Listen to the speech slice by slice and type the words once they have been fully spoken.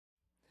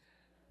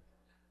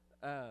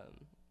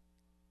Um,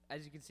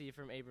 as you can see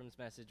from Abram's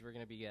message, we're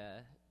going to be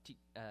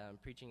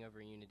preaching over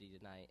unity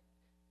tonight.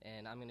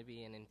 And I'm going to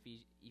be in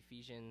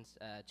Ephesians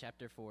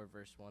chapter 4,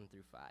 verse 1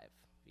 through 5, if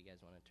you guys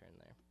want to turn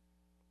there.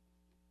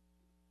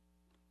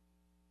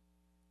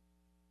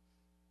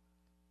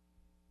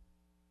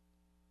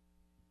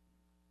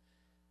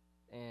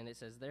 And it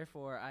says,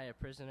 "Therefore, I, a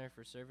prisoner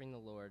for serving the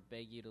Lord,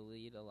 beg you to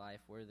lead a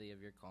life worthy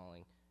of your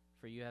calling,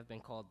 for you have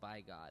been called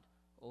by God.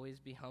 Always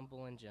be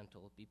humble and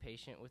gentle. Be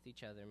patient with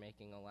each other,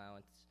 making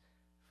allowance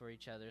for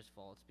each other's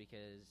faults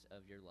because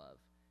of your love.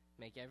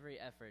 Make every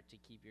effort to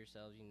keep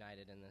yourselves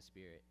united in the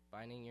Spirit,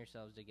 binding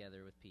yourselves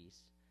together with peace.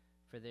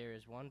 For there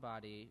is one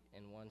body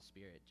and one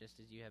Spirit, just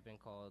as you have been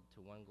called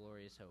to one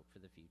glorious hope for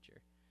the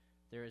future.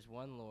 There is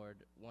one Lord,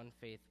 one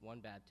faith, one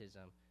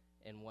baptism,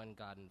 and one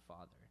God and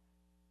Father,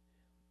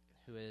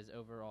 who is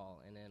over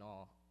all and in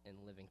all and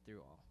living through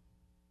all."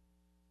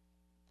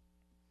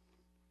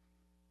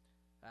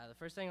 The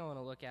first thing I want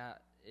to look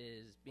at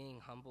is being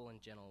humble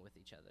and gentle with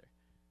each other.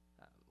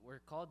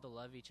 We're called to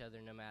love each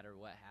other no matter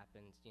what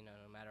happens,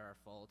 no matter our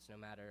faults, no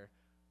matter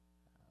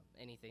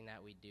anything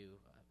that we do.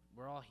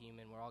 We're all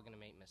human. We're all going to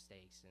make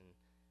mistakes. And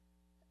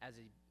as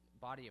a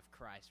body of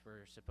Christ,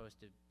 we're supposed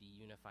to be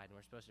unified, and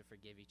we're supposed to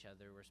forgive each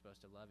other. We're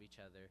supposed to love each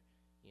other,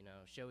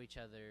 show each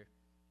other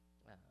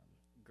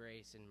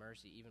grace and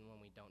mercy even when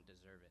we don't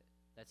deserve it.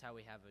 That's how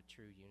we have a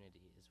true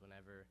unity, is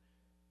whenever,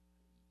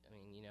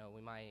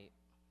 we might,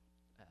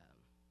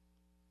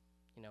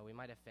 we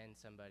might offend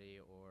somebody,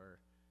 or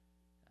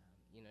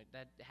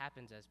that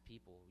happens as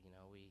people.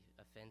 We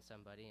offend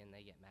somebody and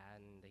they get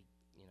mad and they,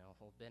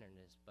 hold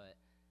bitterness. But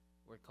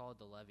we're called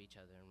to love each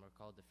other, and we're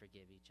called to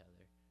forgive each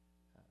other.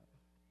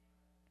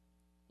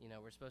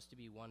 We're supposed to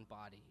be one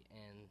body,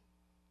 and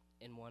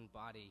in one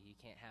body you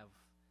can't have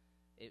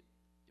it. It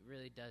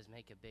really does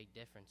make a big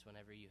difference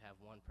whenever you have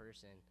one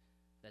person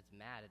that's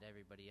mad at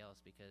everybody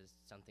else because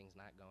something's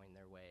not going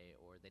their way,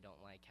 or they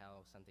don't like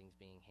how something's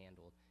being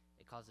handled.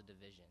 It causes a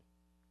division.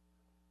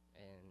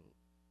 And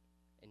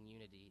in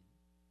unity,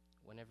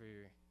 whenever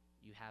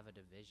you have a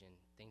division,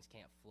 things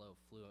can't flow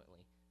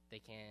fluently. They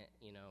can't,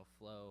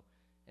 flow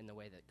in the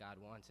way that God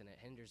wants, and it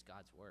hinders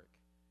God's work.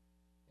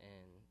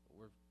 And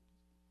we're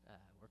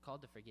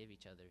called to forgive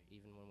each other,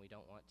 even when we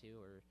don't want to,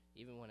 or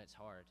even when it's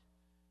hard.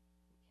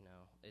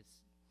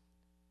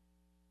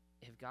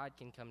 If God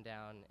can come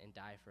down and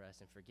die for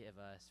us and forgive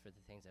us for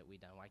the things that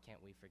we've done, why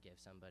can't we forgive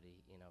somebody,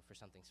 for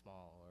something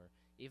small? Or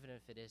even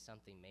if it is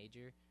something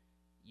major,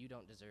 you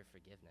don't deserve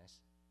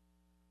forgiveness.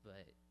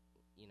 But,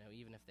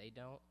 even if they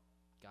don't,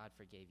 God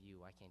forgave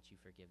you. Why can't you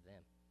forgive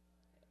them?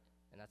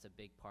 And that's a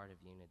big part of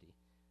unity.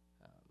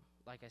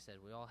 Like I said,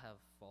 we all have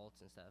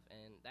faults and stuff,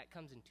 and that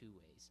comes in two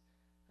ways.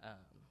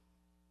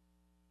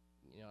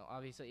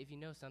 Obviously, if you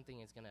know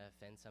something is going to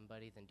offend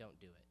somebody, then don't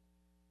do it.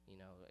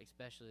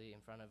 Especially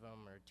in front of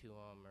them or to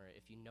them, or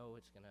if you know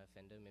it's going to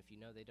offend them, if you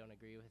know they don't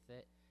agree with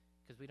it,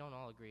 because we don't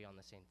all agree on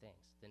the same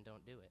things, then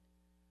don't do it.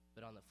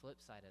 But on the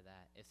flip side of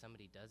that, if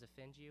somebody does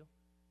offend you,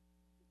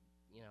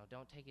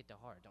 don't take it to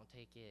heart. Don't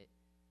take it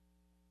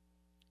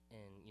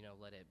and,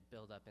 let it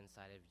build up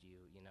inside of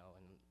you, and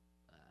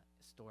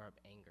store up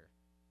anger.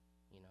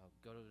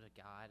 Go to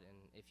God, and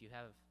if you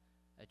have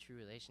a true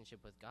relationship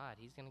with God,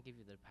 He's going to give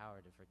you the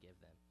power to forgive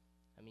them.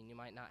 You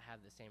might not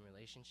have the same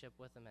relationship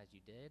with them as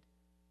you did,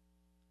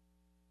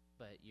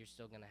 but you're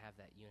still going to have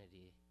that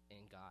unity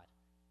in God,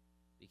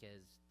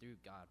 because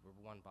through God, we're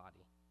one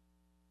body.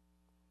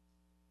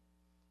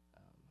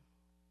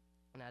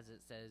 And as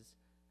it says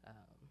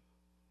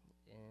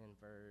in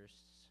verse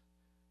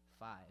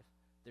 5,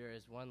 there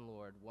is one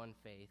Lord, one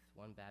faith,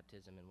 one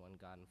baptism, and one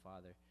God and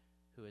Father,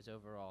 who is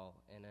over all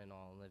and in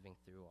all, living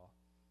through all.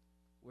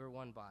 We're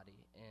one body,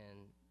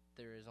 and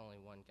there is only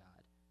one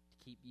God.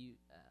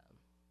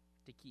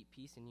 To keep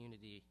peace and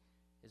unity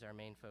is our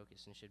main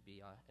focus,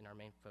 and our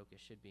main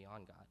focus should be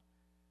on God.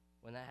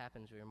 When that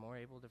happens, we are more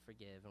able to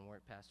forgive and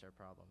work past our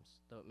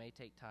problems. Though it may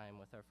take time,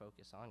 with our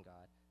focus on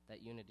God,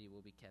 that unity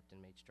will be kept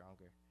and made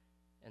stronger,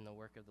 and the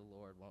work of the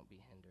Lord won't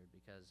be hindered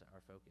because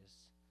our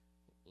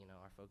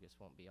focus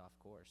won't be off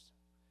course.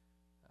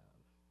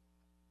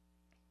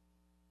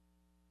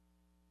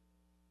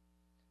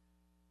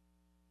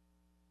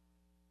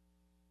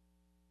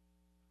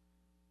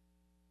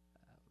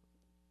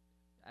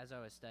 As I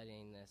was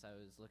studying this, I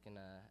was looking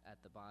at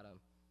the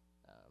bottom,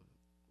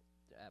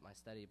 at my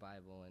study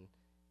Bible, and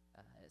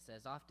it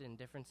says, "Often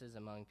differences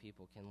among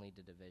people can lead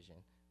to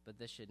division, but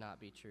this should not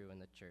be true in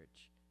the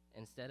church.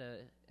 Instead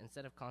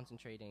of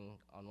concentrating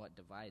on what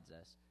divides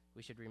us,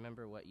 we should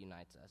remember what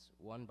unites us: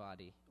 one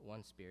body,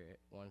 one Spirit,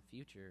 one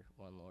future,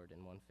 one Lord,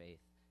 and one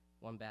faith,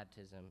 one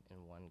baptism,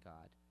 and one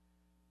God."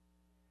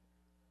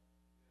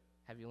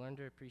 Have you learned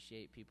to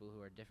appreciate people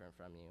who are different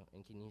from you,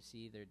 and can you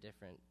see their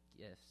different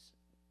gifts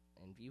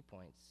and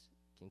viewpoints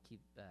can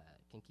keep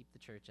the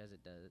church as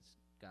it does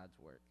God's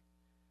work?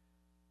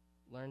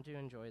 Learn to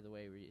enjoy the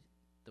way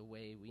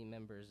we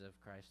members of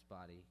Christ's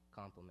body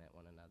complement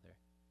one another.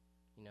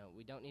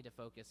 We don't need to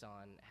focus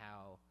on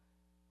how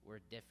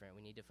we're different.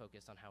 We need to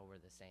focus on how we're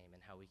the same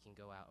and how we can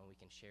go out and we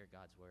can share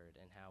God's word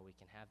and how we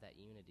can have that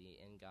unity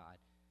in God,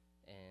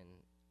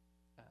 and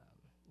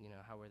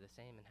how we're the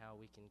same and how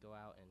we can go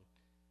out and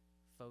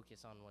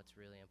focus on what's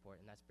really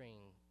important. That's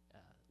bringing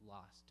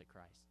lost to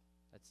Christ.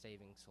 That's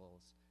saving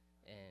souls,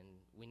 and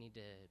we need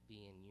to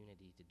be in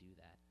unity to do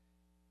that.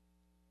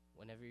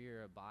 Whenever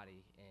you're a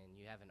body and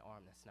you have an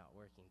arm that's not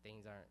working,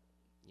 things aren't,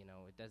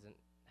 it doesn't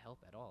help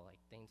at all. Like,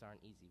 things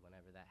aren't easy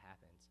whenever that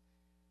happens.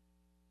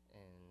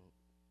 And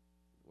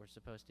we're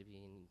supposed to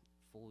be in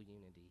full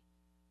unity.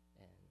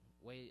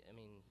 And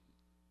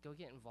go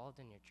get involved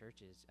in your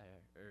churches,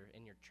 or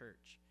in your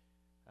church.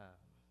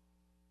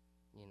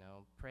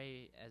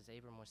 Pray, as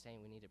Abram was saying,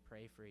 we need to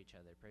pray for each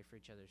other, pray for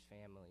each other's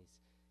families.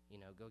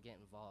 Go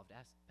get involved.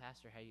 Ask the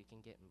pastor how you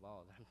can get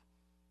involved. I'm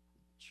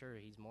sure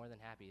he's more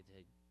than happy to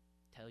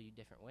tell you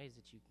different ways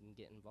that you can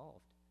get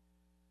involved.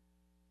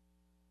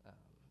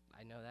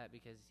 I know that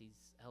because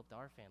he's helped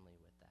our family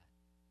with that.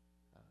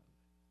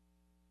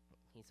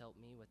 He's helped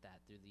me with that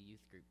through the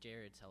youth group.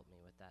 Jared's helped me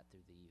with that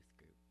through the youth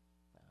group.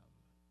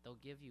 They'll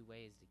give you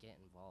ways to get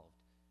involved.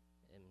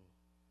 And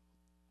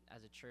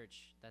as a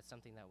church, that's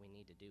something that we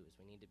need to do, is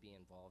we need to be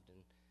involved,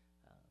 and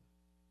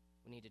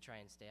we need to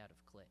try and stay out of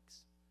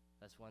cliques.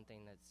 That's one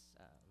thing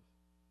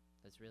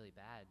that's really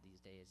bad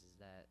these days, is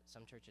that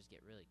some churches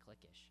get really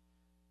cliquish,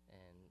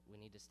 and we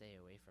need to stay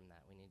away from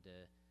that. We need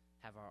to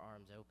have our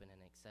arms open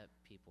and accept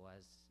people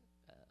as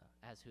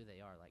who they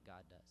are, like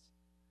God does.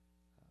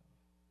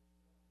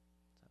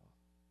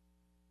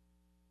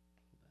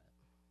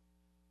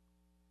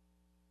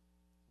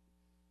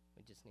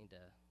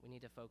 We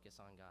need to focus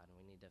on God, and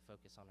we need to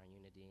focus on our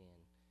unity, and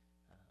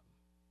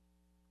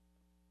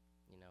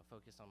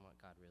focus on what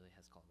God really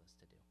has called us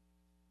to do.